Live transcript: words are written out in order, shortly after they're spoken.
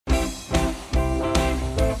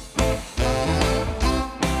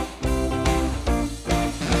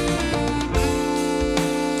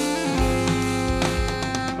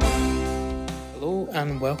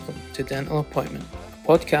welcome to Dental Appointment, a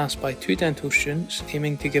podcast by two dental students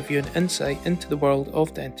aiming to give you an insight into the world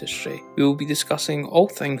of dentistry. We will be discussing all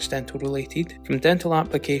things dental related, from dental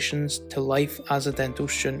applications to life as a dental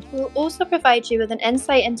student. We'll also provide you with an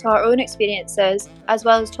insight into our own experiences, as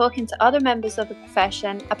well as talking to other members of the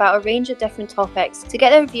profession about a range of different topics to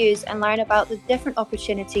get their views and learn about the different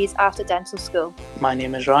opportunities after dental school. My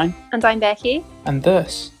name is Ryan. And I'm Becky. And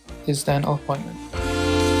this is Dental Appointment.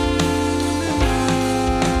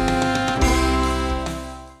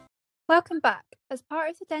 Welcome back. As part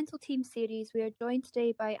of the Dental Team series, we are joined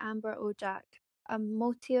today by Amber Ojak, a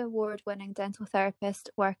multi-award winning dental therapist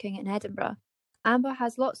working in Edinburgh. Amber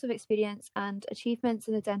has lots of experience and achievements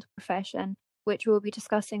in the dental profession, which we'll be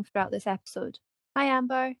discussing throughout this episode. Hi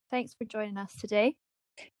Amber, thanks for joining us today.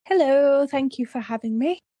 Hello, thank you for having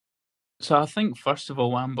me. So I think first of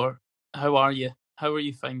all, Amber, how are you? How are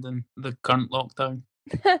you finding the current lockdown?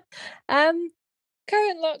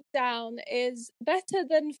 Current lockdown is better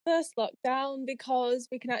than first lockdown because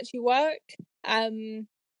we can actually work. To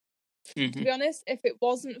be honest, if it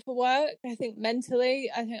wasn't for work, I think mentally,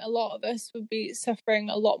 I think a lot of us would be suffering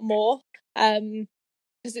a lot more. Because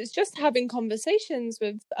it's just having conversations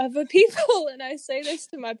with other people, and I say this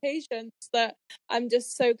to my patients that I'm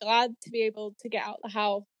just so glad to be able to get out the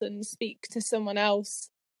house and speak to someone else,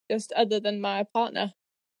 just other than my partner.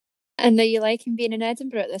 And are you liking being in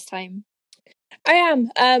Edinburgh at this time? I am.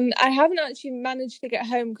 I haven't actually managed to get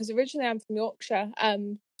home because originally I'm from Yorkshire.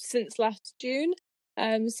 Since last June.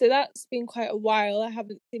 So that's been quite a while. I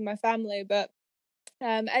haven't seen my family, but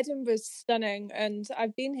Edinburgh's stunning, and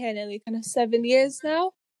I've been here nearly kind of 7 years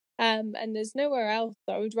now. And there's nowhere else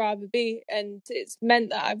that I would rather be, and it's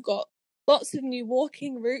meant that I've got lots of new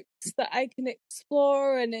walking routes that I can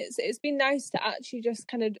explore, and it's been nice to actually just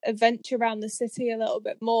kind of adventure around the city a little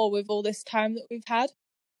bit more with all this time that we've had.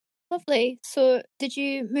 Lovely. So did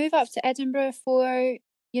you move up to Edinburgh for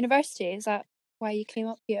university? Is that why you came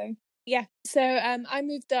up here? Yeah. So I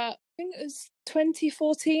moved up, I think it was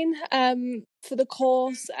 2014 for the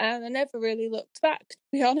course, and I never really looked back, to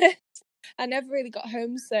be honest. I never really got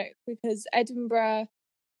homesick because Edinburgh,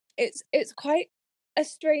 it's quite a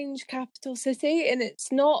strange capital city, and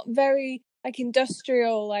it's not very like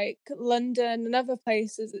industrial like London and other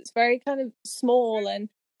places. It's very kind of small, and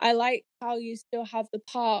I like how you still have the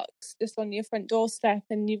parks just on your front doorstep,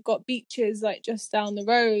 and you've got beaches like just down the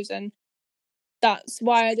road, and that's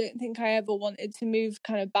why I don't think I ever wanted to move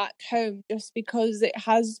kind of back home, just because it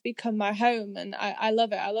has become my home, and I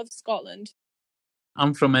love it. I love Scotland.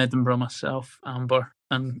 I'm from Edinburgh myself, Amber,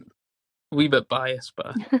 and a wee bit biased,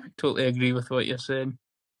 but I totally agree with what you're saying.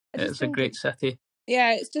 It's a great city.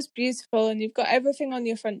 Yeah, it's just beautiful, and you've got everything on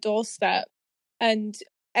your front doorstep, and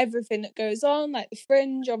everything that goes on, like the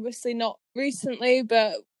Fringe, obviously not recently,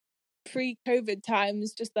 but pre-COVID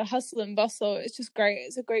times, just the hustle and bustle. It's just great.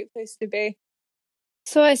 It's a great place to be.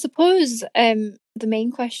 So I suppose the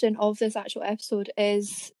main question of this actual episode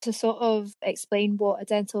is to sort of explain what a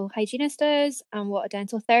dental hygienist is and what a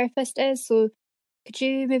dental therapist is. So could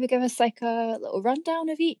you maybe give us like a little rundown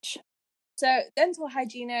of each? So dental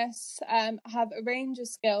hygienists have a range of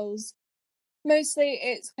skills. Mostly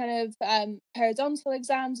it's kind of periodontal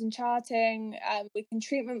exams and charting. We can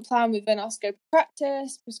treatment plan with endoscopic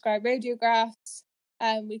practice, prescribe radiographs.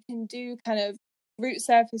 We can do kind of root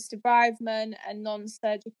surface debridement and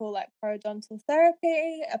non-surgical like periodontal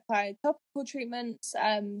therapy, apply topical treatments,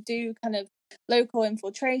 do kind of local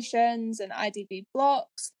infiltrations and IDV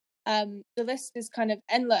blocks. The list is kind of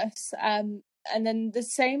endless. And then the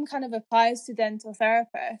same kind of applies to dental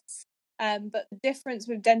therapists. But the difference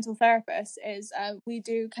with dental therapists is we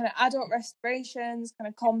do kind of adult restorations, kind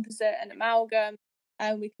of composite and amalgam.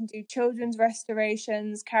 We can do children's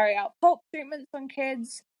restorations, carry out pulp treatments on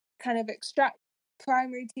kids, kind of extract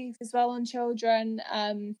primary teeth as well on children.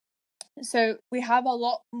 So we have a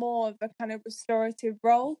lot more of a kind of restorative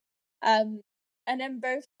role. And then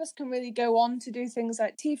both of us can really go on to do things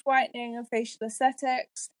like teeth whitening and facial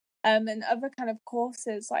aesthetics. And other kind of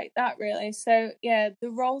courses like that, really. So yeah,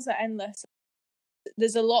 the roles are endless.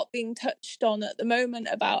 There's a lot being touched on at the moment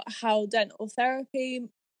about how dental therapy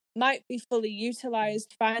might be fully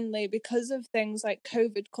utilised finally because of things like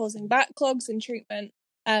COVID causing backlogs in treatment,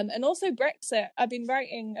 and also Brexit. I've been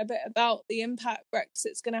writing a bit about the impact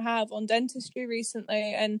Brexit's going to have on dentistry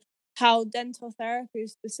recently, and how dental therapy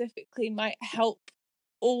specifically might help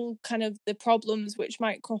all kind of the problems which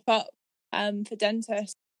might crop up for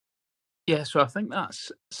dentists. Yeah, so I think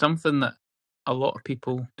that's something that a lot of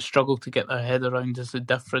people struggle to get their head around, is the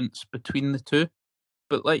difference between the two.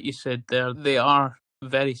 But like you said there, they are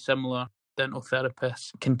very similar. Dental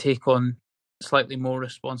therapists can take on slightly more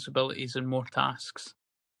responsibilities and more tasks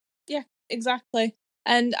Yeah, exactly.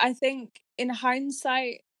 And I think in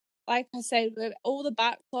hindsight, like I said, with all the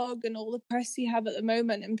backlog and all the press you have at the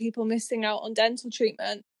moment and people missing out on dental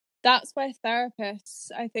treatment, that's where therapists,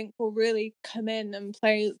 I think, will really come in and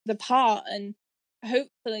play the part. And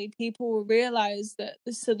hopefully people will realise that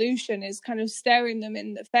the solution is kind of staring them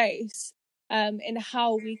in the face, in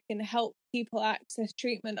how we can help people access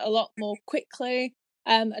treatment a lot more quickly,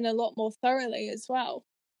 and a lot more thoroughly as well.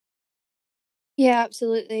 Yeah,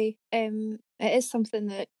 absolutely. It is something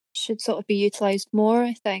that should sort of be utilised more,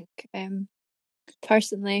 I think,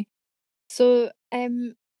 personally. So,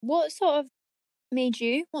 what sort of made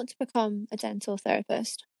you want to become a dental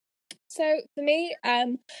therapist? So for me,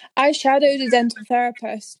 I shadowed a dental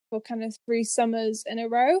therapist for kind of 3 summers in a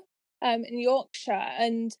row, in Yorkshire,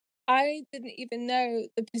 and I didn't even know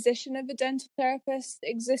the position of a dental therapist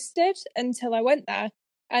existed until I went there.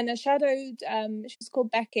 And I shadowed, she was called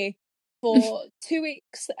Becky, for 2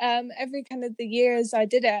 weeks, every kind of the years I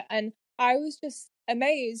did it, and I was just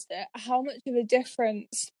amazed at how much of a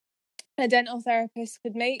difference a dental therapist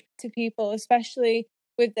could make to people, especially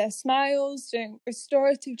with their smiles, doing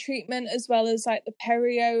restorative treatment as well as like the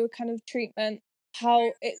perio kind of treatment,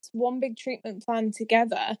 how it's one big treatment plan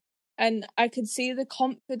together. And I could see the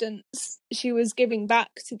confidence she was giving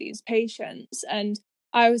back to these patients. And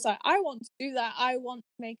I was like, I want to do that. I want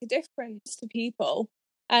to make a difference to people.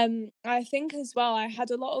 I think as well, I had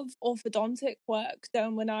a lot of orthodontic work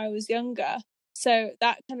done when I was younger. So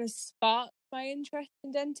that kind of sparked my interest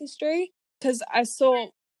in dentistry because I saw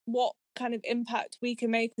what kind of impact we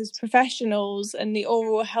can make as professionals and the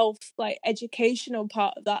oral health like educational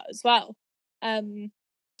part of that as well.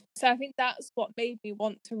 So I think that's what made me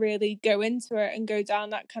want to really go into it and go down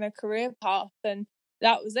that kind of career path, and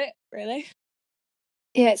that was it really.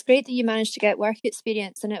 Yeah, it's great that you managed to get work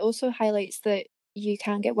experience, and it also highlights that you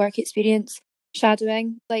can get work experience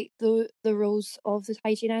shadowing like the roles of the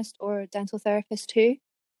hygienist or dental therapist too.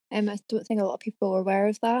 I don't think a lot of people are aware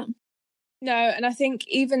of that. No, and I think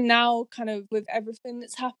even now, kind of with everything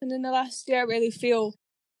that's happened in the last year, I really feel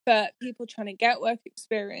for people trying to get work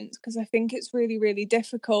experience, because I think it's really, really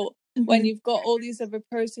difficult when you've got all these other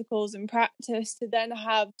protocols in practice to then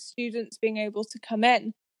have students being able to come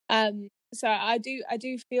in. So I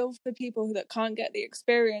do feel for people that can't get the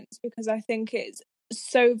experience, because I think it's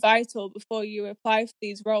so vital before you apply for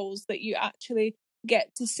these roles that you actually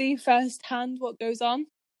get to see firsthand what goes on.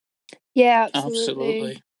 Yeah,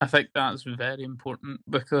 absolutely. I think that's very important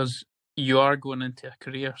because you are going into a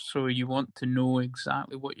career, so you want to know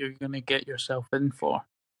exactly what you're going to get yourself in for.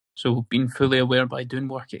 So being fully aware by doing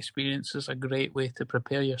work experience is a great way to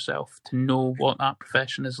prepare yourself to know what that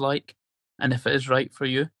profession is like and if it is right for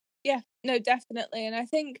you. Yeah, no, definitely. And I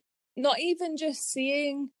think not even just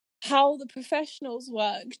seeing how the professionals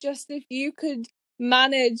work, just if you could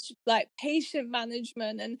manage like patient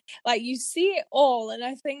management and like you see it all. And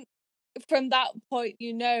I think from that point,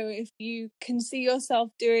 you know, if you can see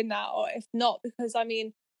yourself doing that or if not, because I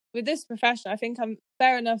mean, with this profession, I think I'm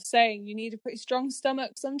fair enough saying you need a pretty strong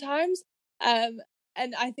stomach sometimes. And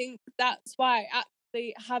I think that's why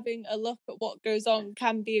actually having a look at what goes on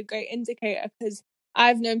can be a great indicator, because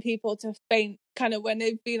I've known people to faint kind of when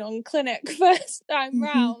they've been on clinic first time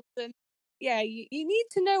round. And yeah, you need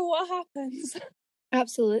to know what happens.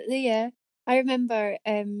 Absolutely, yeah. I remember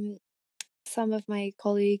some of my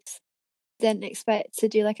colleagues didn't expect to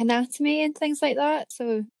do like anatomy and things like that.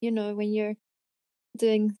 So, you know, when you're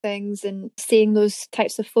doing things and seeing those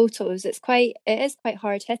types of photos, it is quite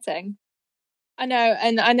hard hitting. I know,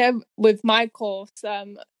 and I know with my course, a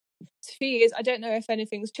few years, I don't know if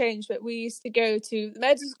anything's changed, but we used to go to the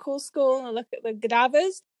medical school and look at the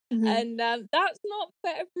cadavers, and that's not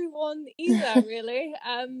for everyone either, really.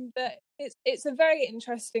 But it's a very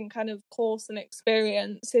interesting kind of course and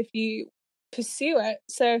experience if you pursue it.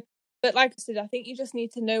 So, but like I said, I think you just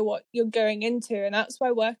need to know what you're going into, and that's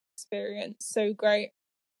why work experience is so great.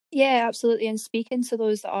 Yeah, absolutely. And speaking to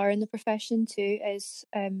those that are in the profession too is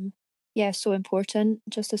so important,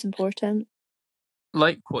 just as important.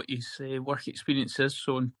 Like what you say, work experience is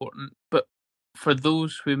so important, but for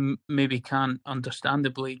those who maybe can't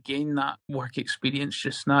understandably gain that work experience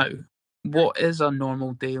just now, what is a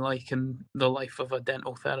normal day like in the life of a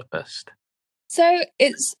dental therapist? So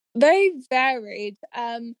it's very varied.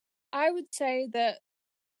 I would say that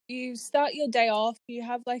you start your day off, you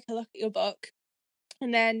have like a look at your book,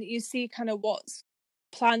 and then you see kind of what's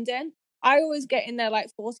planned in. I always get in there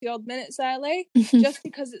like 40 odd minutes early, just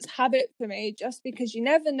because it's habit for me, just because you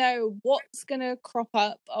never know what's going to crop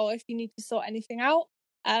up or if you need to sort anything out.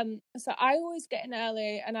 So I always get in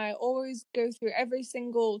early and I always go through every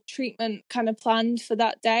single treatment kind of planned for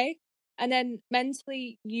that day. And then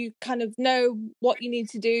mentally, you kind of know what you need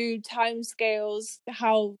to do, timescales,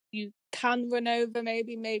 how you can run over,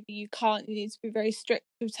 maybe you can't. You need to be very strict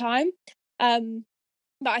with time.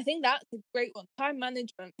 But I think that's a great one. Time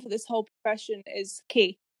management for this whole profession is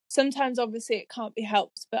key. Sometimes, obviously, it can't be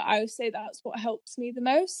helped, but I would say that's what helps me the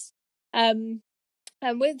most. And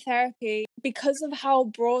with therapy, because of how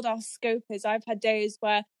broad our scope is, I've had days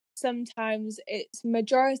where sometimes it's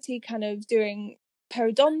majority kind of doing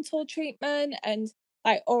periodontal treatment and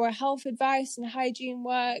like oral health advice and hygiene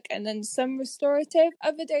work, and then some restorative.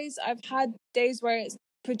 Other days I've had days where it's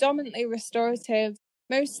predominantly restorative,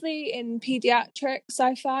 mostly in pediatrics.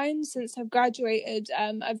 I find since I've graduated,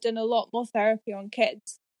 I've done a lot more therapy on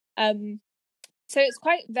kids. So it's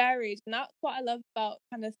quite varied, and that's what I love about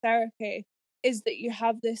kind of therapy, is that you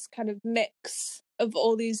have this kind of mix of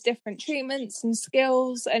all these different treatments and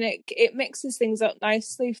skills, and it mixes things up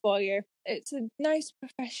nicely for you. It's a nice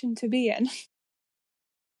profession to be in.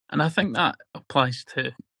 And I think that applies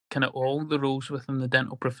to kind of all the roles within the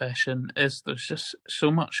dental profession. Is there's just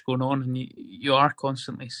so much going on, and you are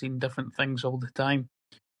constantly seeing different things all the time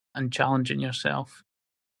and challenging yourself.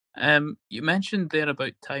 You mentioned there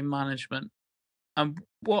about time management. And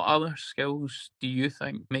what other skills do you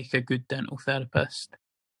think make a good dental therapist?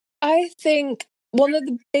 I think one of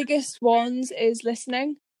the biggest ones is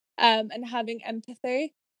listening, and having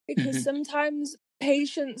empathy, because sometimes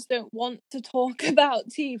patients don't want to talk about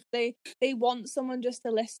teeth. They want someone just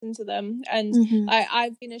to listen to them. And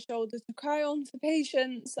I've been a shoulder to cry on for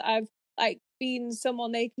patients. I've been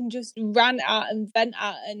someone they can just rant at and vent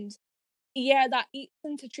at, and yeah, that eats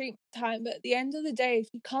into treatment time. But at the end of the day, if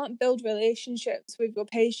you can't build relationships with your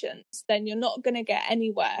patients, then you're not going to get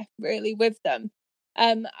anywhere really with them.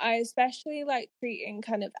 I especially like treating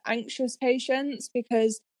kind of anxious patients,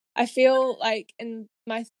 because I feel like in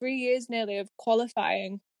my 3 years nearly of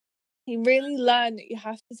qualifying, you really learn that you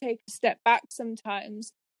have to take a step back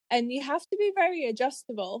sometimes, and you have to be very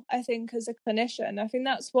adjustable. I think as a clinician, I think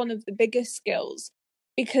that's one of the biggest skills,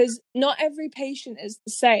 because not every patient is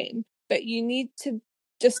the same, but you need to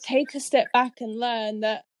just take a step back and learn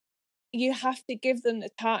that you have to give them the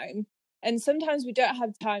time. And sometimes we don't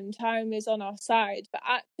have time is on our side, but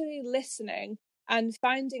actually listening and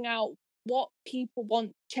finding out what people want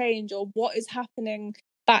to change or what is happening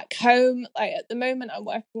back home. Like at the moment, I'm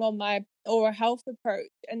working on my oral health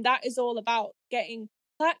approach, and that is all about getting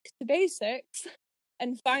back to basics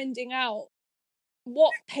and finding out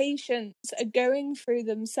what patients are going through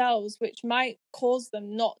themselves, which might cause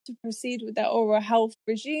them not to proceed with their oral health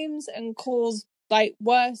regimes and cause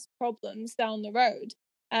worse problems down the road.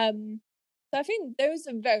 So I think those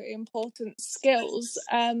are very important skills,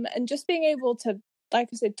 and just being able to, like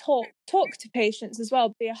I said, talk to patients as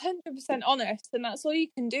well, be 100% honest, and that's all you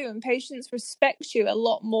can do, and patients respect you a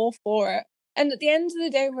lot more for it. And at the end of the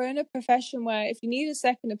day, we're in a profession where if you need a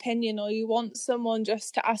second opinion or you want someone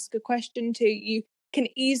just to ask a question to, you can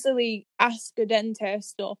easily ask a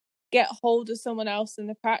dentist or get hold of someone else in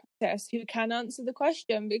the practice who can answer the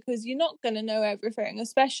question, because you're not going to know everything,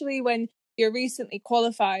 especially when you're recently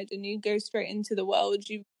qualified and you go straight into the world.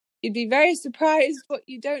 You'd be very surprised what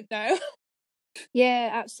you don't know. Yeah,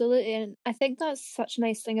 absolutely. And I think that's such a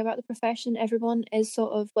nice thing about the profession. Everyone is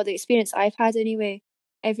sort of, well, the experience I've had anyway,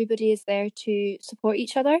 everybody is there to support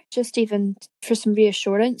each other, just even for some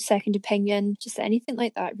reassurance, second opinion, just anything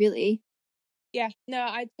like that, really. Yeah, no,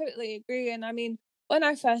 I totally agree. And I mean, when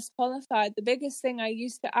I first qualified, the biggest thing I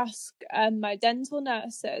used to ask my dental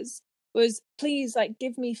nurses was, please,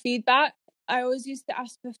 give me feedback. I always used to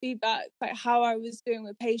ask for feedback, how I was doing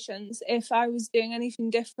with patients, if I was doing anything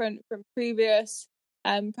different from previous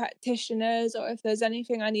practitioners, or if there's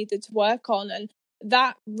anything I needed to work on. And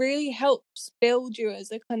that really helps build you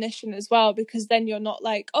as a clinician as well, because then you're not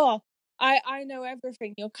oh, I know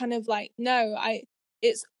everything. You're kind of no,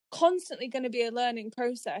 it's constantly going to be a learning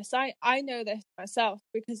process. I know this myself,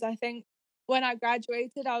 because I think when I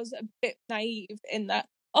graduated, I was a bit naive in that,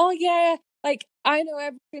 oh yeah, I know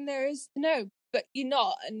everything there is to know, but you're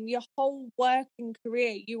not. And your whole working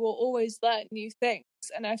career, you will always learn new things.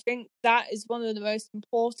 And I think that is one of the most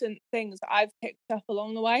important things that I've picked up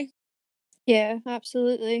along the way. Yeah,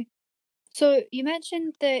 absolutely. So you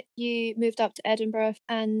mentioned that you moved up to Edinburgh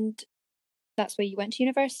and that's where you went to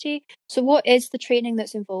university. So what is the training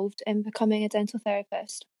that's involved in becoming a dental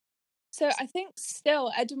therapist? So I think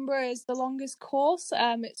still Edinburgh is the longest course.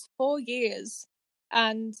 It's 4 years.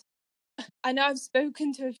 And I know I've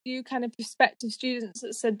spoken to a few kind of prospective students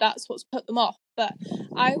that said that's what's put them off, but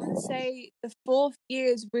I would say the 4th year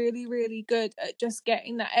is really, really good at just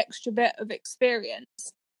getting that extra bit of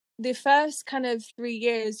experience. the first kind of 3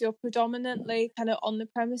 years, you're predominantly kind of on the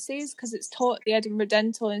premises because it's taught at the Edinburgh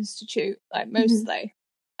Dental Institute, like mostly.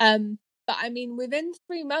 But I mean, within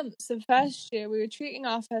 3 months of first year, we were treating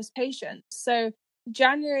our first patients. So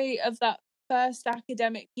January of that first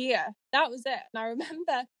academic year, that was it. And I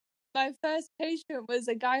remember my first patient was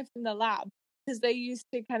a guy from the lab, because they used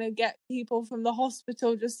to kind of get people from the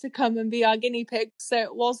hospital just to come and be our guinea pigs. So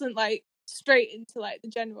it wasn't like straight into like the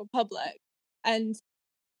general public. And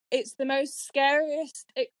it's the most scariest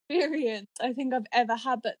experience I think I've ever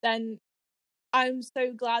had. But then I'm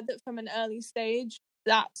so glad that from an early stage,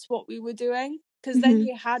 that's what we were doing. Because then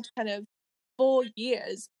you had kind of 4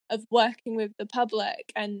 years of working with the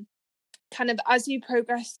public, and kind of as you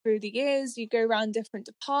progress through the years, you go around different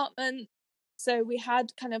departments. So we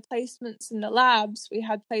had kind of placements in the labs, we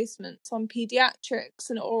had placements on pediatrics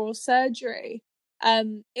and oral surgery.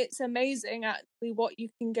 It's amazing actually what you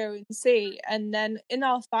can go and see. And then in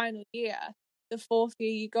our final year, the 4th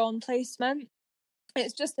year, you go on placement.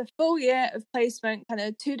 It's just a full year of placement, kind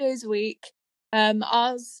of 2 days a week.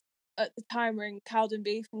 Ours at the time were in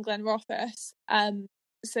Cowdenbeath and Glenrothes.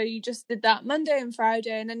 So you just did that Monday and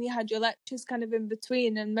Friday, and then you had your lectures kind of in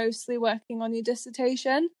between and mostly working on your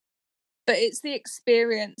dissertation. But it's the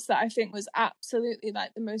experience that I think was absolutely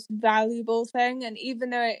like the most valuable thing. And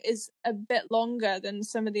even though it is a bit longer than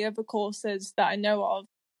some of the other courses that I know of,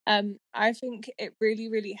 I think it really,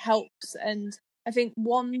 really helps. And I think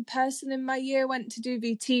one person in my year went to do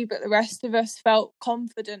VT, but the rest of us felt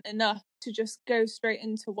confident enough to just go straight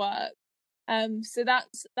into work. So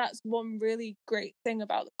that's one really great thing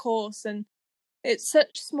about the course. And it's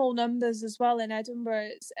such small numbers as well in Edinburgh.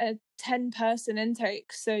 It's a 10-person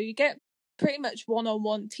intake, so you get pretty much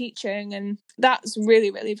one-on-one teaching, and that's really,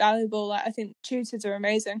 really valuable. Like, I think tutors are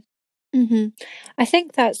amazing. I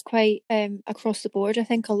think that's quite across the board. I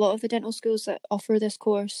think a lot of the dental schools that offer this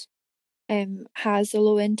course has a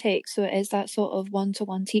low intake, so it is that sort of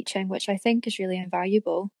one-to-one teaching, which I think is really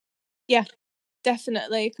invaluable. Yeah,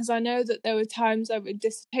 definitely, because I know that there were times like with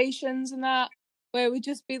dissertations and that where we'd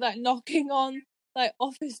just be like knocking on like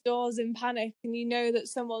office doors in panic, and you know that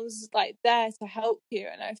someone's like there to help you.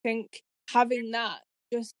 And I think having that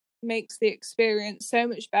just makes the experience so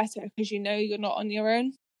much better, because you know you're not on your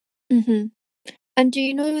own. And do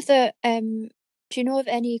you know that do you know of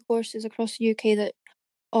any courses across the UK that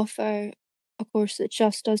offer a course that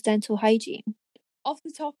just does dental hygiene? Off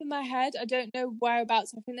the top of my head, I don't know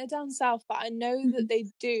whereabouts. I think they're down south, but I know that they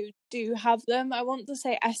do have them. I want to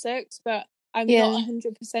say Essex, but I'm not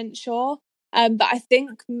 100% sure. But I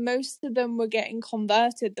think most of them were getting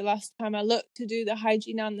converted the last time I looked to do the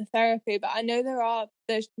hygiene and the therapy. But I know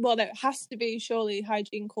there has to be surely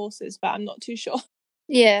hygiene courses, but I'm not too sure.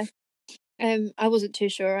 Yeah. I wasn't too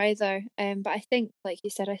sure either. But I think, like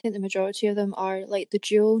you said, I think the majority of them are like the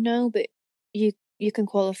dual now, but you can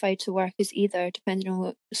qualify to work as either, depending on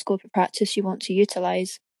what scope of practice you want to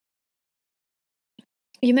utilise.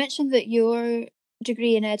 You mentioned that your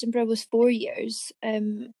degree in Edinburgh was 4 years.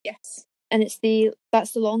 Yes. And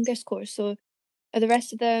that's the longest course. So are the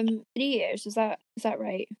rest of them 3 years? Is that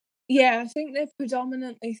right? Yeah, I think they're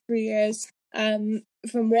predominantly 3 years.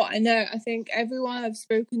 From what I know, I think everyone I've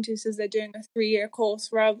spoken to says they're doing a 3-year course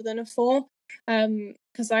rather than a 4.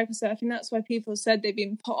 Because like I said, I think that's why people said they've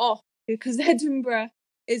been put off, because Edinburgh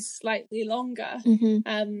is slightly longer.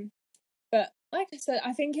 But like I said,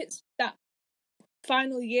 I think it's that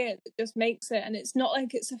final year that just makes it. And it's not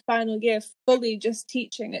like it's a final year fully just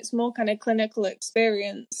teaching. It's more kind of clinical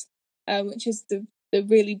experience, which is the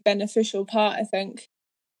really beneficial part, I think.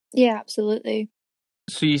 Yeah, absolutely.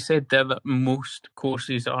 So you said there that most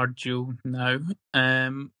courses are dual now,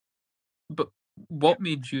 but what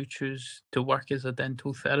made you choose to work as a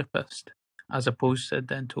dental therapist as opposed to a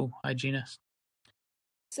dental hygienist?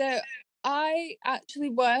 So I actually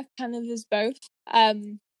work kind of as both,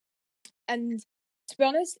 and to be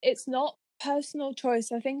honest, it's not personal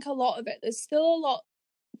choice. I think a lot of it, there's still a lot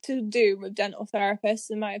to do with dental therapists,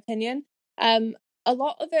 in my opinion. A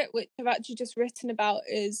lot of it, which I've actually just written about,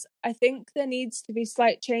 is I think there needs to be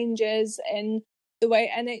slight changes in the way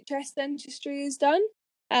NHS dentistry is done.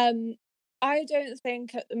 I don't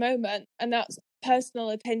think at the moment, and that's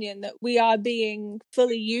personal opinion, that we are being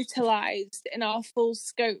fully utilised in our full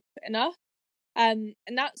scope enough. And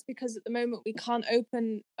that's because at the moment we can't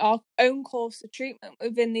open our own course of treatment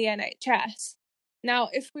within the NHS. Now,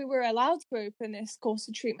 if we were allowed to open this course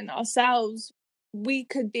of treatment ourselves, we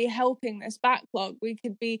could be helping this backlog. We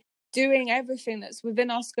could be doing everything that's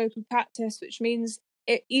within our scope of practice, which means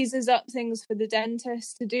it eases up things for the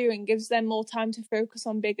dentist to do and gives them more time to focus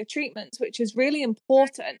on bigger treatments, which is really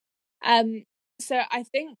important. So I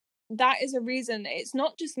think that is a reason. It's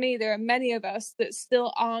not just me. There are many of us that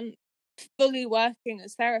still aren't fully working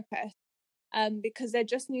as therapists, because there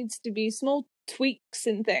just needs to be small tweaks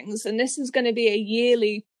and things. And this is going to be a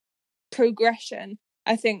yearly progression,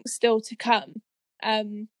 I think, still to come.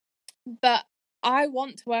 But I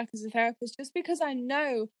want to work as a therapist just because I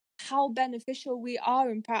know how beneficial we are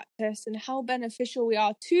in practice and how beneficial we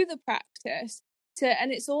are to the practice.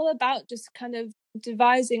 And it's all about just kind of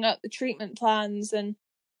devising up the treatment plans and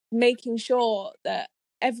making sure that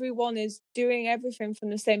everyone is doing everything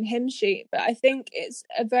from the same hymn sheet. But I think it's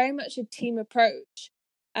very much a team approach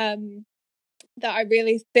that I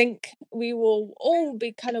really think we will all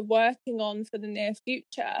be kind of working on for the near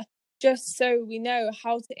future, just so we know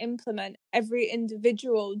how to implement every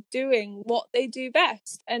individual doing what they do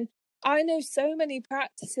best. And I know so many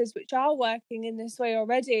practices which are working in this way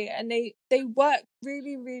already, and they work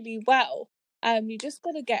really, really well. You just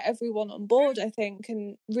got to get everyone on board, I think,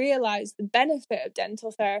 and realise the benefit of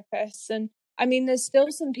dental therapists. And I mean, there's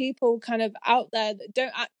still some people kind of out there that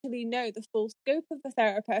don't actually know the full scope of a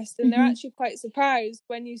therapist, and they're actually quite surprised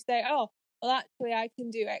when you say, oh, well, actually, I can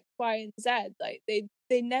do X, Y, and Z. Like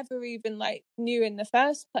they never even knew in the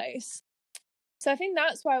first place. So I think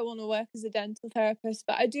that's why I want to work as a dental therapist.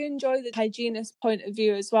 But I do enjoy the hygienist point of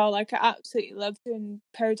view as well. Like, I absolutely love doing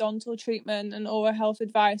periodontal treatment and oral health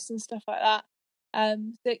advice and stuff like that.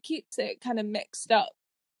 So it keeps it kind of mixed up.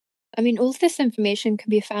 I mean, all of this information can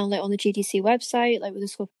be found on the GDC website, with the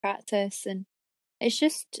scope of practice, and it's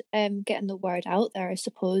just getting the word out there, I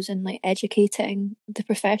suppose, and educating the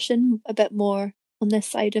profession a bit more on this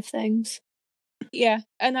side of things. Yeah,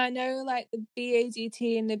 and I know the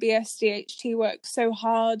BADT and the BSDHT work so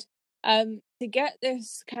hard to get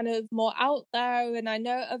this kind of more out there, and I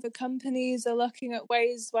know other companies are looking at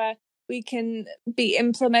ways where we can be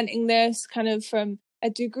implementing this kind of from a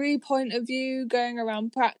degree point of view, going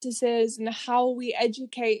around practices and how we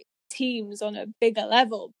educate teams on a bigger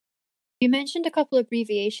level. You mentioned a couple of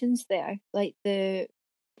abbreviations there,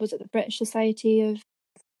 was it the British Society of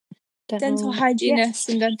Dental Hygienists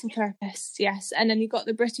and Dental Therapists, yes. And then you've got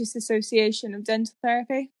the British Association of Dental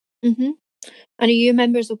Therapy. And are you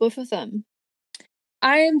members of both of them?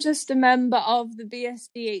 I am just a member of the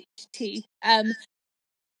BSDHT,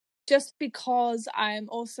 just because I'm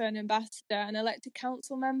also an ambassador and elected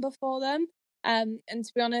council member for them. And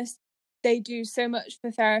to be honest, they do so much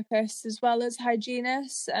for therapists as well as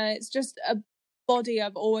hygienists. It's just a body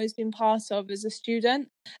I've always been part of as a student.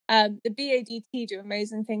 The BADT do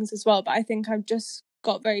amazing things as well, but I think I've just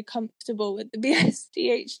got very comfortable with the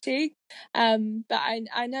BSDHT. But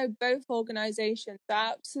I know both organisations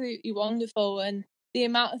are absolutely wonderful, and the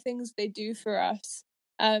amount of things they do for us,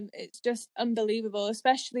 it's just unbelievable,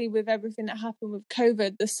 especially with everything that happened with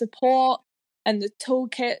COVID, the support and the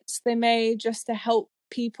toolkits they made just to help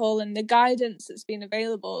people and the guidance that's been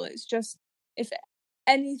available. It's just, if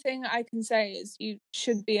anything I can say is you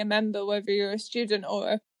should be a member, whether you're a student or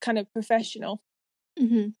a kind of professional.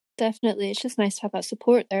 Definitely. It's just nice to have that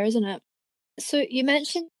support there, isn't it? So you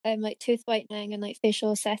mentioned tooth whitening and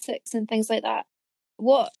facial aesthetics and things like that.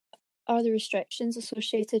 What are the restrictions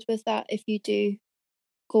associated with that if you do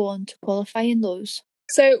go on to qualify in those?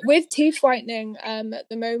 So with teeth whitening, at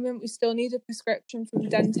the moment we still need a prescription from a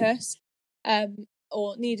dentist,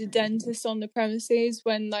 or need a dentist on the premises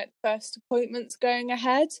when first appointment's going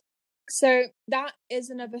ahead. So that is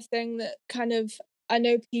another thing that kind of I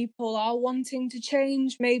know people are wanting to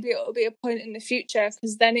change. Maybe it will be a point in the future,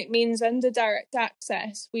 because then it means under direct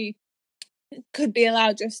access we could be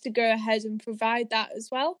allowed just to go ahead and provide that as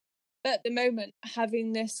well. But at the moment,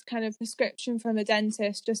 having this kind of prescription from a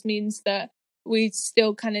dentist just means that we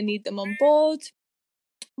still kind of need them on board.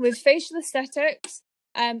 With facial aesthetics,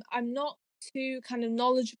 I'm not too kind of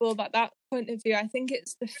knowledgeable about that point of view. I think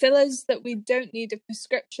it's the fillers that we don't need a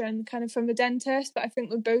prescription kind of from a dentist, but I think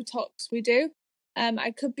with Botox we do.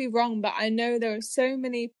 I could be wrong, but I know there are so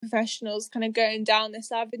many professionals kind of going down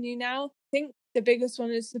this avenue now. I think the biggest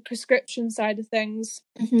one is the prescription side of things.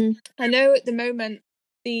 I know at the moment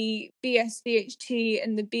the BSDHT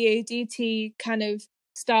and the BADT kind of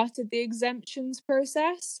started the exemptions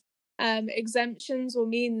process. Exemptions will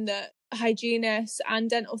mean that hygienists and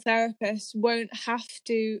dental therapists won't have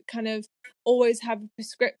to kind of always have a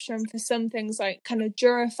prescription for some things like kind of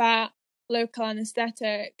Durafat, local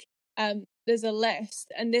anaesthetic. There's a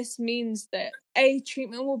list, and this means that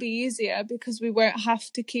treatment will be easier because we won't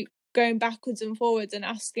have to keep going backwards and forwards and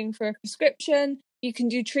asking for a prescription. You can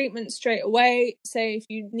do treatment straight away, say if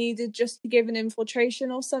you needed just to give an infiltration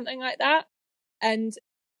or something like that. And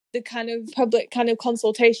the kind of public kind of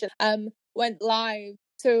consultation went live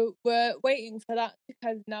So we're waiting for that to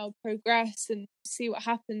kind of now progress and see what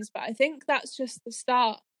happens. But I think that's just the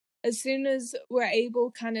start. As soon as we're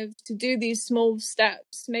able kind of to do these small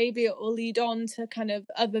steps, maybe it will lead on to kind of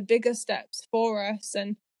other bigger steps for us.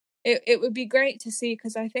 And it would be great to see,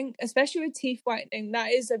 because I think, especially with teeth whitening,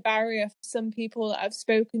 that is a barrier for some people that I've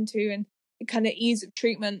spoken to, and kind of ease of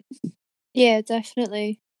treatment. Yeah,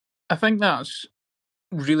 definitely. I think that's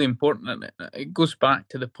really important, and it goes back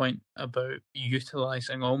to the point about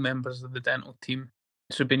utilising all members of the dental team.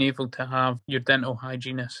 So being able to have your dental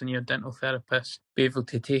hygienist and your dental therapist be able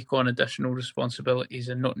to take on additional responsibilities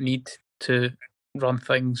and not need to run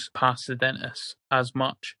things past the dentist as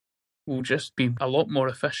much will just be a lot more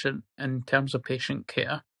efficient in terms of patient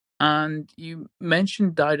care. And you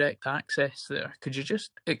mentioned direct access there. Could you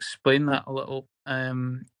just explain that a little,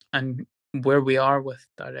 and where we are with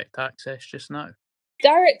direct access just now?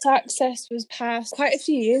 Direct access was passed quite a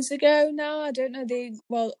few years ago now. I don't know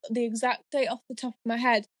the exact date off the top of my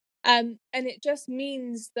head. And it just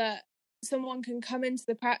means that someone can come into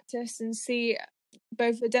the practice and see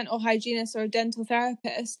both a dental hygienist or a dental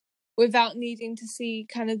therapist without needing to see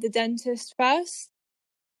kind of the dentist first.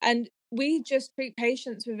 And we just treat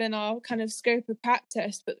patients within our kind of scope of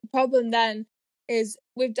practice. But the problem then is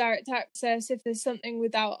with direct access, if there's something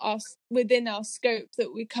within our scope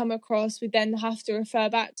that we come across, we then have to refer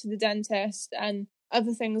back to the dentist, and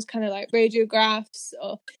other things kind of like radiographs,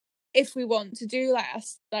 or if we want to do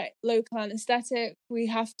like local anesthetic, we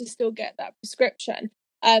have to still get that prescription.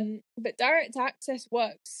 But direct access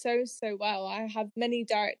works so well. I have many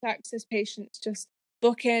direct access patients just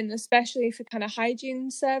book in, especially for kind of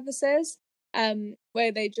hygiene services,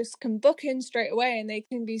 where they just can book in straight away and they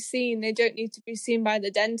can be seen. They don't need to be seen by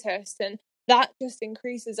the dentist, and that just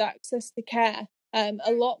increases access to care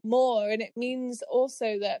a lot more. And it means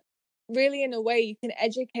also that really, in a way, you can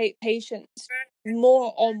educate patients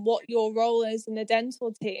more on what your role is in the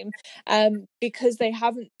dental team, because they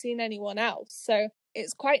haven't seen anyone else. So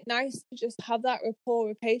it's quite nice to just have that rapport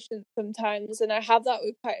with patients sometimes, and I have that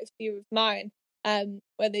with quite a few of mine,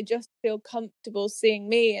 where they just feel comfortable seeing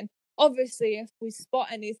me. And obviously, if we spot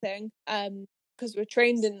anything, because we're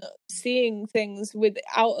trained in seeing things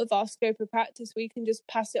out of our scope of practice, we can just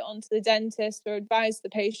pass it on to the dentist or advise the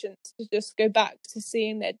patients to just go back to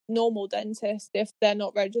seeing their normal dentist if they're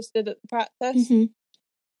not registered at the practice. Mm-hmm.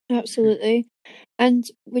 Absolutely. And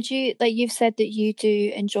would you, like you've said that you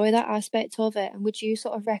do enjoy that aspect of it, and would you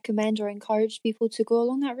sort of recommend or encourage people to go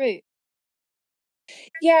along that route?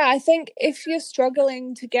 Yeah, I think if you're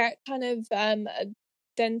struggling to get kind of a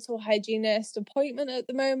dental hygienist appointment at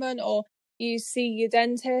the moment, or you see your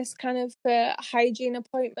dentist kind of for hygiene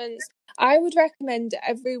appointments, I would recommend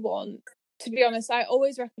everyone, to be honest, I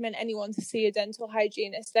always recommend anyone to see a dental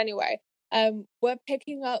hygienist anyway. We're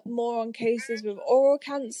picking up more on cases with oral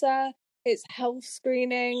cancer. It's health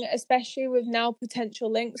screening, especially with now potential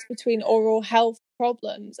links between oral health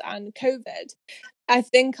problems and COVID. I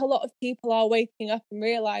think a lot of people are waking up and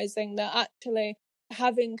realizing that actually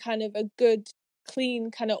having kind of a good,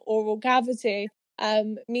 clean kind of oral cavity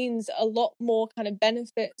means a lot more kind of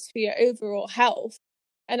benefits for your overall health.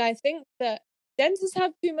 And I think that dentists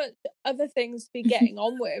have too much other things to be getting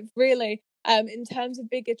on with, really, in terms of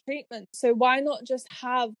bigger treatment. So why not just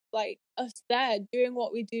have like us there doing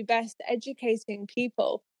what we do best, educating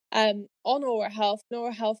people on oral health and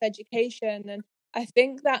oral health education. And I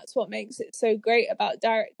think that's what makes it so great about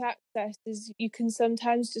direct access, is you can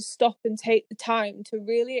sometimes just stop and take the time to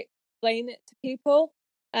really explain it to people.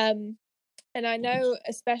 And I know,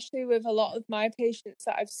 especially with a lot of my patients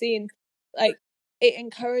that I've seen, like it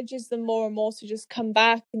encourages them more and more to just come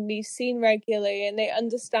back and be seen regularly, and they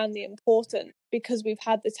understand the importance because we've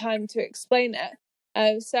had the time to explain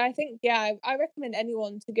it. So I think, yeah, I recommend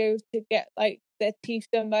anyone to go to get like their teeth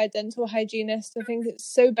done by a dental hygienist. I think it's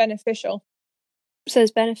so beneficial. So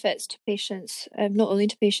there's benefits to patients, not only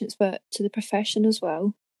to patients, but to the profession as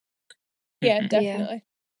well. Yeah, definitely.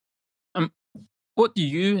 What do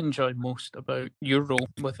you enjoy most about your role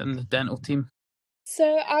within the dental team?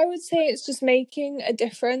 So I would say it's just making a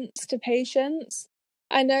difference to patients.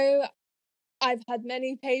 I know I've had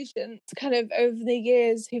many patients kind of over the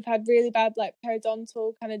years who've had really bad like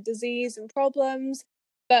periodontal kind of disease and problems,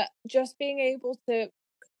 but just being able to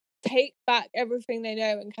take back everything they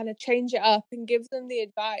know and kind of change it up and give them the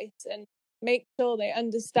advice and make sure they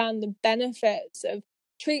understand the benefits of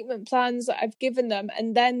treatment plans that I've given them,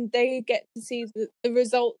 and then they get to see the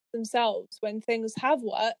results themselves when things have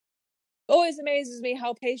worked. It always amazes me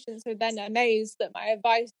how patients are then amazed that my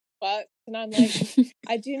advice works, and I'm like,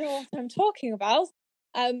 I do know what I'm talking about.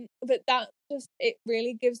 But that's it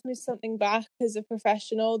really gives me something back as a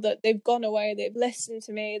professional, that they've gone away, they've listened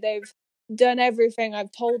to me, they've done everything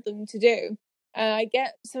I've told them to do. And I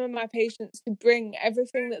get some of my patients to bring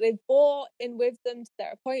everything that they've bought in with them to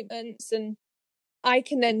their appointments, and I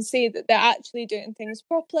can then see that they're actually doing things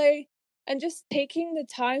properly and just taking the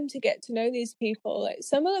time to get to know these people. Like,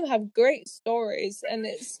 some of them have great stories, and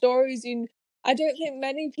it's stories I don't think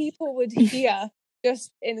many people would hear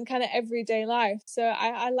just in kind of everyday life. So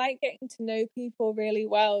I like getting to know people really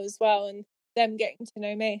well as well, and them getting to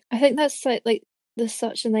know me. I think that's like there's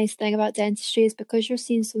such a nice thing about dentistry, is because you're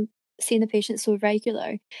seeing the patient so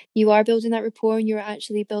regular, you are building that rapport, and you're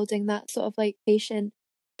actually building that sort of like patient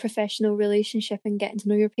professional relationship and getting to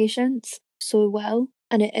know your patients so well,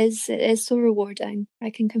 and it is so rewarding.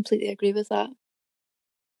 I can completely agree with that.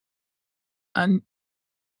 And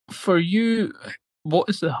for you, what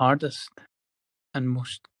is the hardest and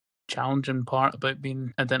most challenging part about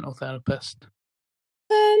being a dental therapist?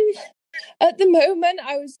 At the moment,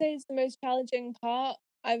 I would say it's the most challenging part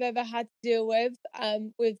I've ever had to deal with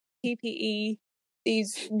PPE,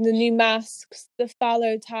 the new masks, the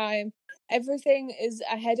fallow time. Everything is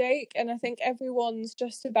a headache, and I think everyone's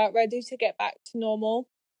just about ready to get back to normal,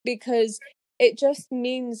 because it just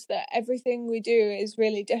means that everything we do is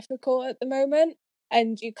really difficult at the moment,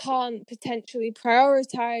 and you can't potentially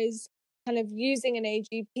prioritize kind of using an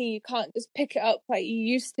AGP. You can't just pick it up like you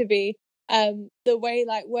used to be. The way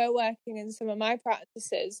like we're working in some of my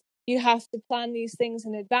practices, you have to plan these things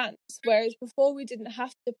in advance, whereas before we didn't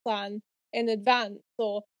have to plan in advance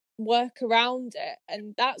or work around it,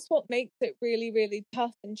 and that's what makes it really, really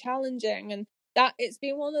tough and challenging. And that it's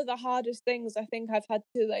been one of the hardest things I think I've had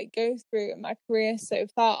to like go through in my career so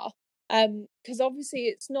far, because obviously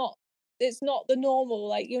it's not the normal,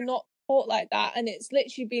 like you're not taught like that, and it's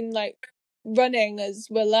literally been like running as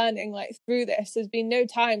we're learning like through this. There's been no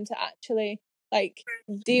time to actually like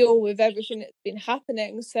deal with everything that's been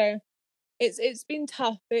happening, so it's been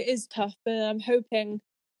tough. It is tough, and I'm hoping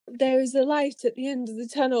there is a light at the end of the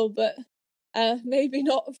tunnel, but maybe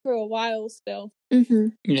not for a while still.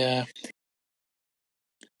 Yeah.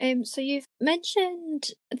 So you've mentioned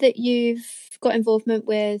that you've got involvement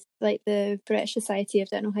with like the British Society of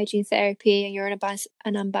Dental Hygiene Therapy, and you're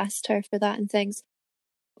an ambassador for that and things.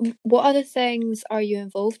 What other things are you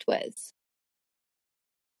involved with?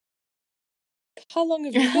 How long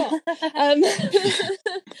have you got?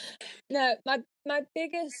 No, my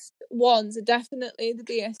biggest ones are definitely the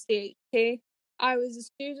BSDHT. I was a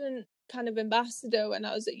student kind of ambassador when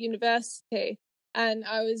I was at university, and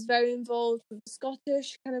I was very involved with the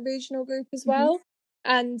Scottish kind of regional group as well.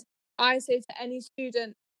 And I say to any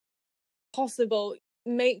student possible,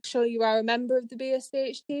 make sure you are a member of the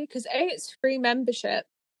BSDHT, because A, it's free membership,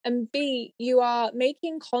 and B, you are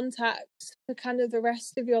making contacts for kind of the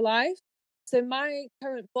rest of your life. So my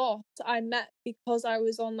current boss I met because I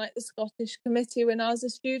was on like the Scottish committee when I was a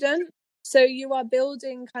student. So you are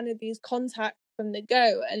building kind of these contacts from the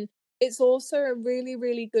go, and it's also a really,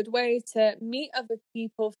 really good way to meet other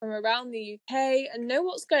people from around the UK and know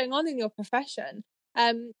what's going on in your profession.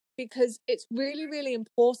 Because it's really, really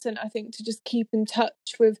important, I think, to just keep in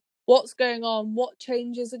touch with what's going on, what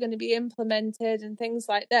changes are going to be implemented, and things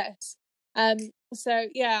like this. So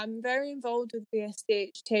yeah, I'm very involved with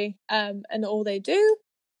BSDHT and all they do.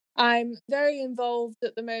 I'm very involved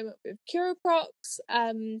at the moment with Curaprox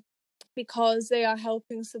because they are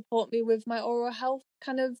helping support me with my oral health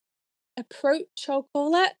kind of approach, I'll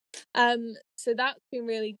call it. So that's been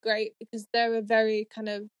really great, because they're a very kind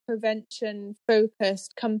of prevention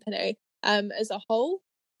focused company as a whole.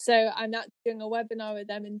 So I'm actually doing a webinar with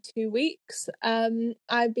them in 2 weeks.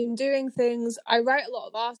 I've been doing things, I write a lot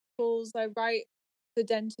of articles, I write for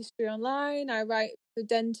Dentistry Online, I write for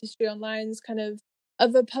Dentistry Online's kind of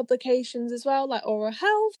other publications as well, like Oral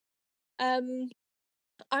Health.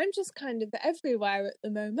 I'm just kind of everywhere at the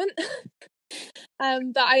moment.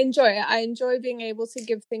 But I enjoy it. I enjoy being able to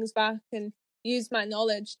give things back and use my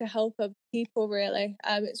knowledge to help other people, really.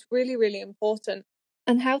 It's really, really important.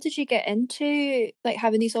 And how did you get into like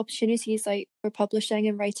having these opportunities like for publishing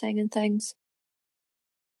and writing and things?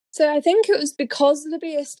 So I think it was because of the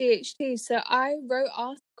BSDHT. So I wrote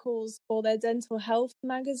articles for their dental health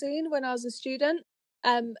magazine when I was a student.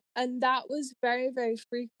 And that was very, very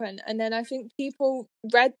frequent. And then I think people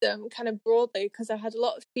read them kind of broadly because I had a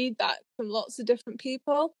lot of feedback from lots of different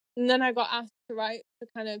people. And then I got asked to write for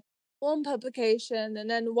kind of one publication. And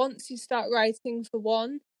then once you start writing for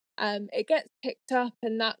one, it gets picked up,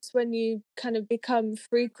 and that's when you kind of become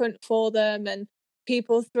frequent for them, and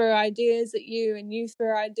people throw ideas at you and you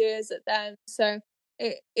throw ideas at them. So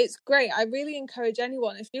it's great. I really encourage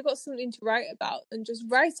anyone, if you've got something to write about, then just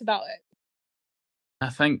write about it. I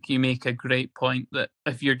think you make a great point that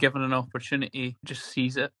if you're given an opportunity, just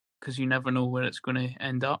seize it, because you never know where it's going to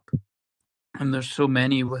end up. And there's so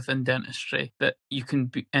many within dentistry that you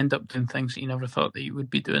can end up doing things that you never thought that you would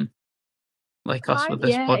be doing. Like us with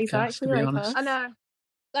this podcast, exactly, to be like honest. I know.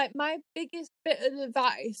 Like, my biggest bit of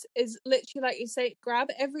advice is literally, like you say, grab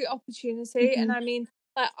every opportunity. And I mean,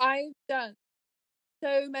 like, I've done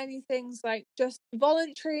so many things, like just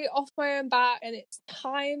voluntary off my own bat, and it's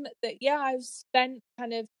time that I've spent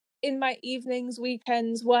kind of in my evenings,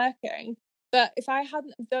 weekends working. But if I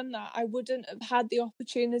hadn't have done that, I wouldn't have had the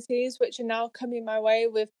opportunities which are now coming my way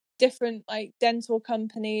with different like dental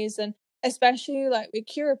companies, and especially like with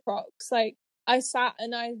Curaprox. Like, I sat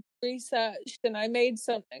and I researched and I made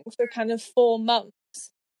something for kind of 4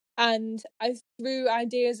 months, and I threw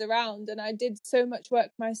ideas around and I did so much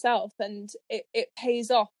work myself, and it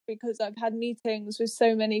pays off because I've had meetings with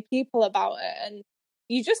so many people about it. And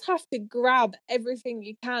you just have to grab everything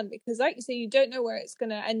you can, because like you say, you don't know where it's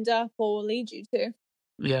going to end up or lead you to.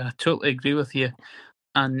 Yeah, I totally agree with you.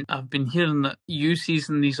 And I've been hearing that you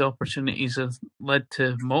seizing these opportunities have led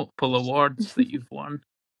to multiple awards that you've won.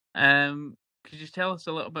 Could you tell us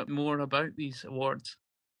a little bit more about these awards?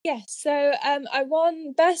 Yes, so I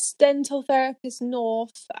won Best Dental Therapist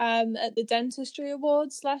North at the Dentistry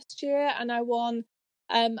Awards last year, and I won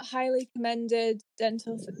highly commended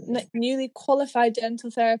newly qualified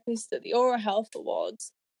dental therapist at the Oral Health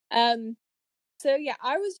Awards. So yeah,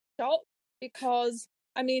 I was shocked because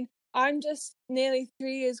I mean, I'm just nearly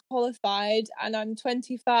 3 years qualified, and I'm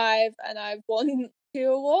 25, and I've won 2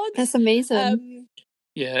 awards. That's amazing.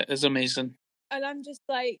 Yeah, it is amazing. And I'm just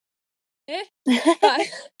like, but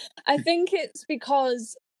I think it's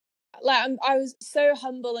because like I was so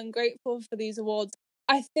humble and grateful for these awards.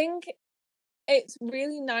 I think it's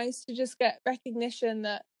really nice to just get recognition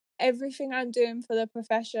that everything I'm doing for the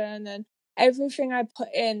profession and everything I put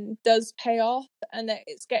in does pay off, and that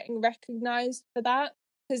it's getting recognized for that.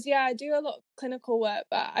 Because I do a lot of clinical work,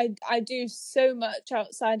 but I do so much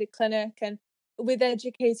outside of clinic, and with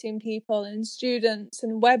educating people and students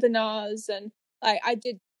and webinars, and like I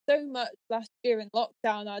did so much last year in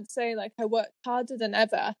lockdown. I'd say like I worked harder than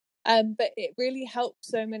ever, but it really helped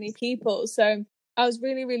so many people. So I was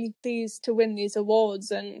really, really pleased to win these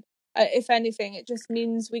awards, and if anything, it just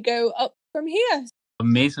means we go up from here.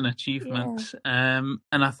 Amazing achievements. And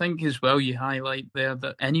I think as well you highlight there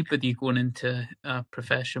that anybody going into a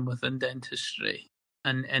profession within dentistry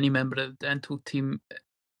and any member of the dental team,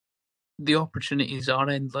 the opportunities are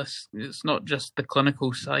endless. It's not just the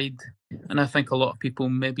clinical side. And I think a lot of people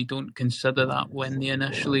maybe don't consider that when they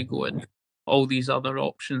initially go in, all these other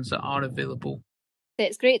options that are available.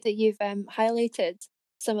 It's great that you've highlighted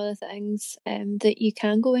some of the things that you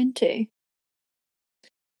can go into.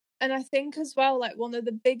 And I think as well, like one of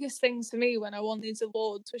the biggest things for me when I won these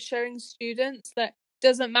awards was showing students that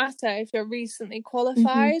doesn't matter if you're recently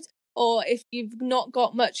qualified or if you've not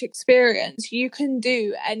got much experience, you can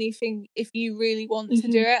do anything if you really want to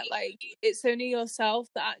do it. Like, it's only yourself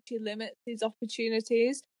that actually limits these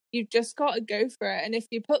opportunities. You've just got to go for it. And if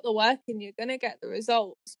you put the work in, you're going to get the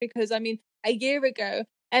results. Because I mean, a year ago,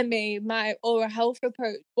 Emmy, my oral health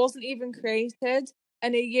approach wasn't even created.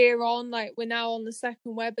 And a year on, like, we're now on the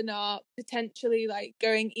second webinar, potentially like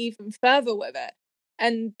going even further with it.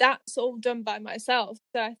 And that's all done by myself.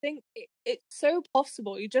 So I think it's so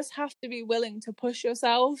possible. You just have to be willing to push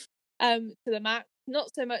yourself to the max. Not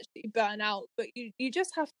so much that you burn out, but you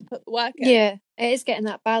just have to put the work in. Yeah, it is getting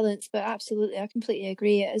that balance, but absolutely, I completely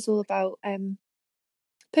agree. It is all about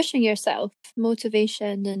pushing yourself,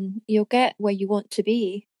 motivation, and you'll get where you want to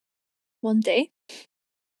be one day.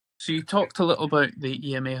 So you talked a little about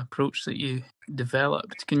the EMA approach that you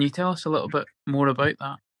developed. Can you tell us a little bit more about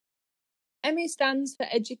that? EMA stands for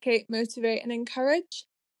Educate, Motivate and Encourage.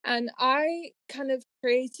 And I kind of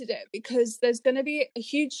created it because there's going to be a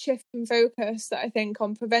huge shift in focus, that I think,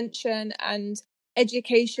 on prevention and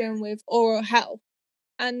education with oral health.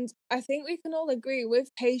 And I think we can all agree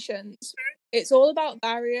with patients, it's all about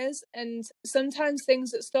barriers and sometimes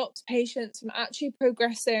things that stops patients from actually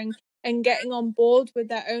progressing and getting on board with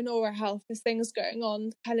their own oral health is things going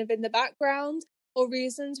on kind of in the background or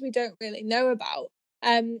reasons we don't really know about.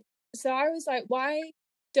 So I was like, why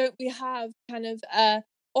don't we have kind of a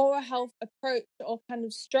oral health approach or kind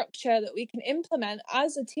of structure that we can implement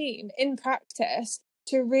as a team in practice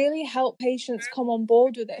to really help patients come on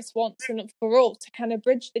board with this once and for all, to kind of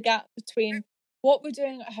bridge the gap between what we're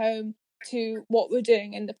doing at home to what we're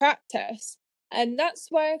doing in the practice. And that's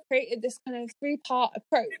why I created this kind of 3-part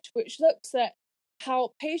approach, which looks at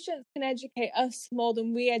how patients can educate us more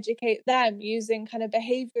than we educate them using kind of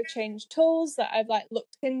behavior change tools that I've like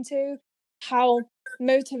looked into, how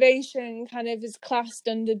motivation kind of is classed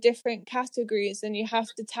under different categories, and you have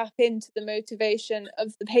to tap into the motivation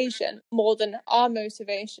of the patient more than our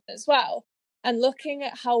motivation as well. And looking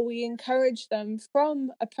at how we encourage them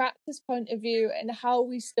from a practice point of view and how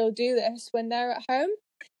we still do this when they're at home.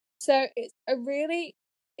 So it's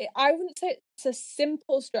I wouldn't say it's a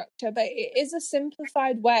simple structure, but it is a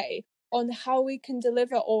simplified way on how we can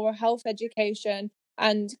deliver oral health education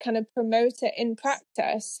and kind of promote it in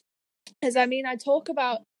practice. As I talk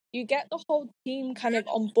about, you get the whole team kind of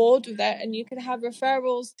on board with it, and you can have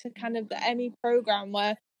referrals to kind of the ME program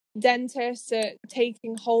where dentists are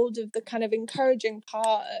taking hold of the kind of encouraging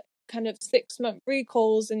part, kind of 6-month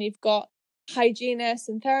recalls, and you've got hygienists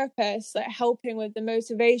and therapists like helping with the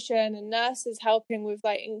motivation, and nurses helping with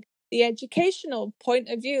like the educational point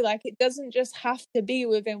of view. Like, it doesn't just have to be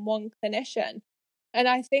within one clinician. And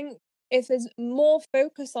I think if there's more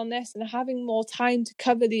focus on this and having more time to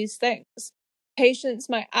cover these things, patients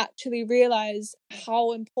might actually realize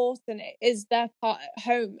how important it is their part at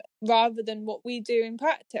home rather than what we do in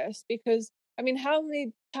practice. Because how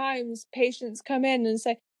many times patients come in and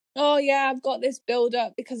say, oh yeah, I've got this build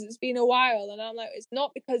up because it's been a while, and I'm like, it's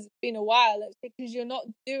not because it's been a while, it's because you're not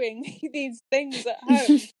doing these things at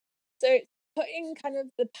home. So it's putting kind of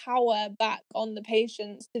the power back on the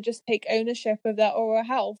patients to just take ownership of their oral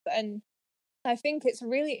health. And I think it's a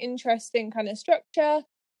really interesting kind of structure,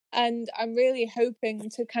 and I'm really hoping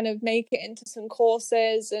to kind of make it into some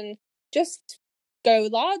courses and just go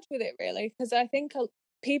large with it, really, because I think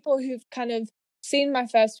people who've kind of seen my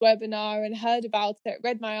first webinar and heard about it,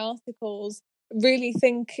 read my articles, really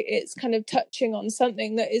think it's kind of touching on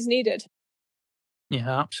something that is needed.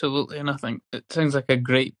 Yeah, absolutely. And I think it sounds like a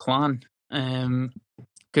great plan.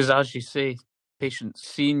 Because as you say, patients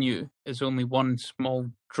seeing you is only one small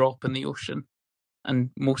drop in the ocean.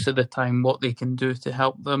 And most of the time, what they can do to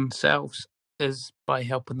help themselves is by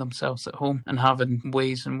helping themselves at home and having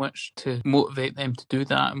ways in which to motivate them to do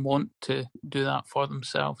that and want to do that for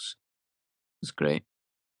themselves. It's great.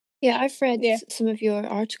 Yeah, I've read some of your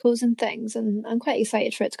articles and things, and I'm quite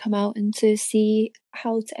excited for it to come out and to see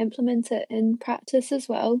how to implement it in practice as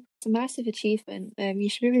well. It's a massive achievement. You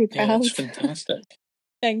should be really proud. Yeah, it's fantastic.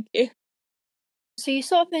 Thank you. So you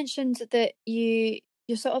sort of mentioned that you're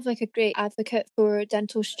sort of like a great advocate for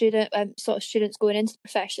dental students going into the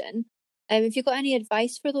profession. Have you got any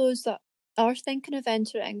advice for those that are thinking of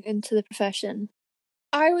entering into the profession?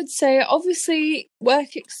 I would say, obviously,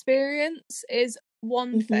 work experience is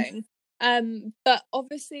one thing. But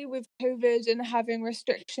obviously with COVID and having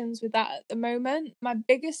restrictions with that at the moment, my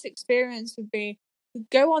biggest experience would be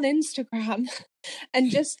go on Instagram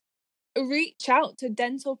and just reach out to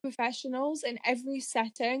dental professionals in every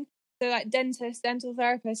setting. So like dentists, dental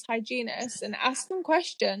therapists, hygienists, and ask them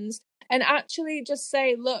questions and actually just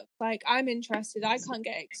say, look, like, I'm interested, I can't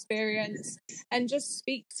get experience, and just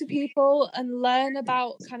speak to people and learn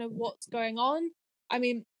about kind of what's going on.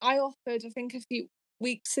 I offered, I think a few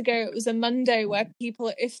weeks ago, it was a Monday, where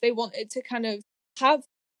people, if they wanted to kind of have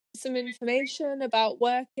some information about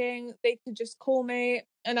working, they could just call me.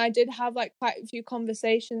 And I did have like quite a few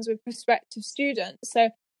conversations with prospective students. So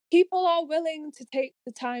people are willing to take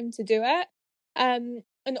the time to do it.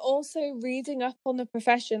 And also reading up on the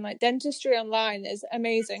profession, like Dentistry Online is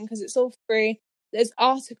amazing because it's all free. There's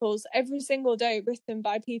articles every single day written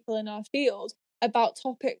by people in our field about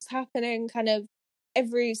topics happening kind of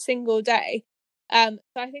every single day. So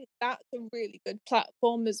I think that's a really good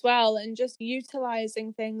platform as well, and just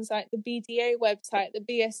utilising things like the BDA website, the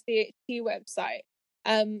BSDHT website,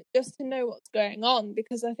 just to know what's going on,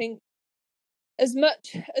 because I think as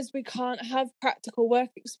much as we can't have practical work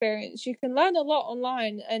experience, you can learn a lot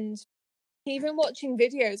online. And even watching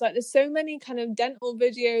videos, like there's so many kind of dental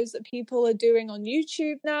videos that people are doing on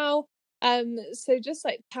YouTube now. So just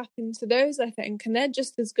like tap into those, I think, and they're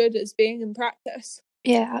just as good as being in practice.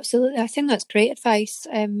 Yeah, absolutely. I think that's great advice,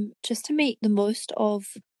 just to make the most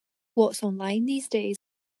of what's online these days.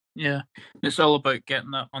 Yeah, it's all about getting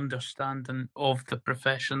that understanding of the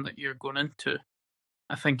profession that you're going into.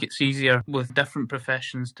 I think it's easier with different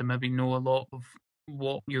professions to maybe know a lot of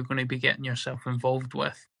what you're going to be getting yourself involved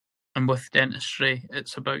with. And with dentistry,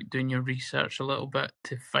 it's about doing your research a little bit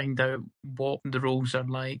to find out what the roles are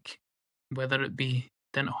like, whether it be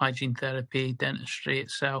dental hygiene therapy, dentistry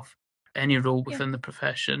itself, any role within the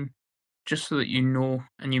profession, just so that you know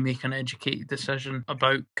and you make an educated decision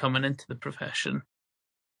about coming into the profession.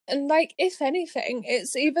 And like, if anything,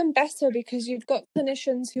 it's even better because you've got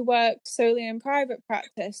clinicians who work solely in private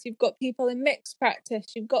practice, you've got people in mixed practice,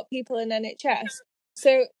 you've got people in NHS.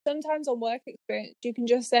 So sometimes on work experience, you can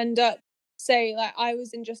just end up, say, like I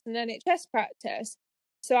was in just an NHS practice,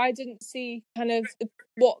 So I didn't see kind of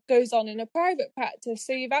what goes on in a private practice.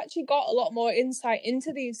 So you've actually got a lot more insight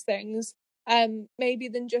into these things, maybe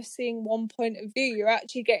than just seeing one point of view. You're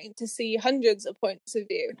actually getting to see hundreds of points of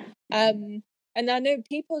view. And I know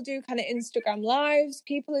people do kind of Instagram lives,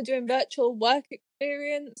 people are doing virtual work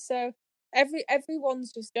experience. So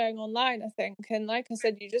everyone's just going online, I think. And like I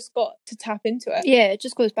said, you just got to tap into it. Yeah, it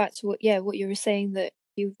just goes back to what you were saying, that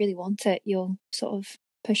you really want it, you'll sort of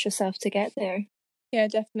push yourself to get there. Yeah,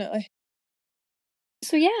 definitely.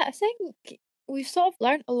 So yeah, I think we've sort of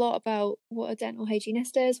learnt a lot about what a dental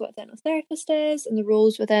hygienist is, what a dental therapist is, and the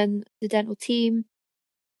roles within the dental team,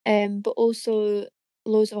 but also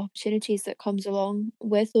loads of opportunities that comes along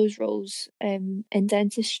with those roles in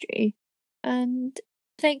dentistry. And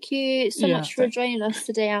thank you so much for joining us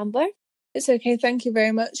today, Amber. It's okay. Thank you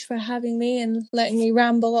very much for having me and letting me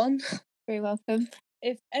ramble on. Very welcome.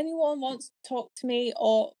 If anyone wants to talk to me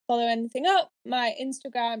or follow anything up, my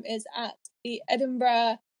Instagram is at the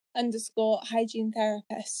Edinburgh_hygiene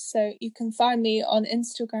therapist. So you can find me on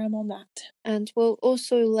Instagram on that. And we'll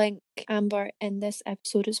also link Amber in this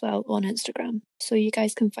episode as well on Instagram, so you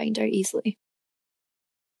guys can find her easily.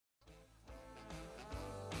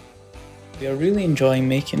 We are really enjoying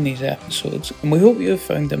making these episodes, and we hope you have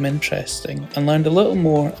found them interesting and learned a little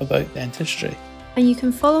more about dentistry. And you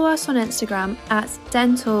can follow us on Instagram at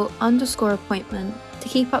dental_appointment to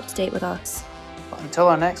keep up to date with us. But until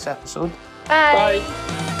our next episode, bye!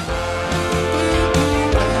 Bye.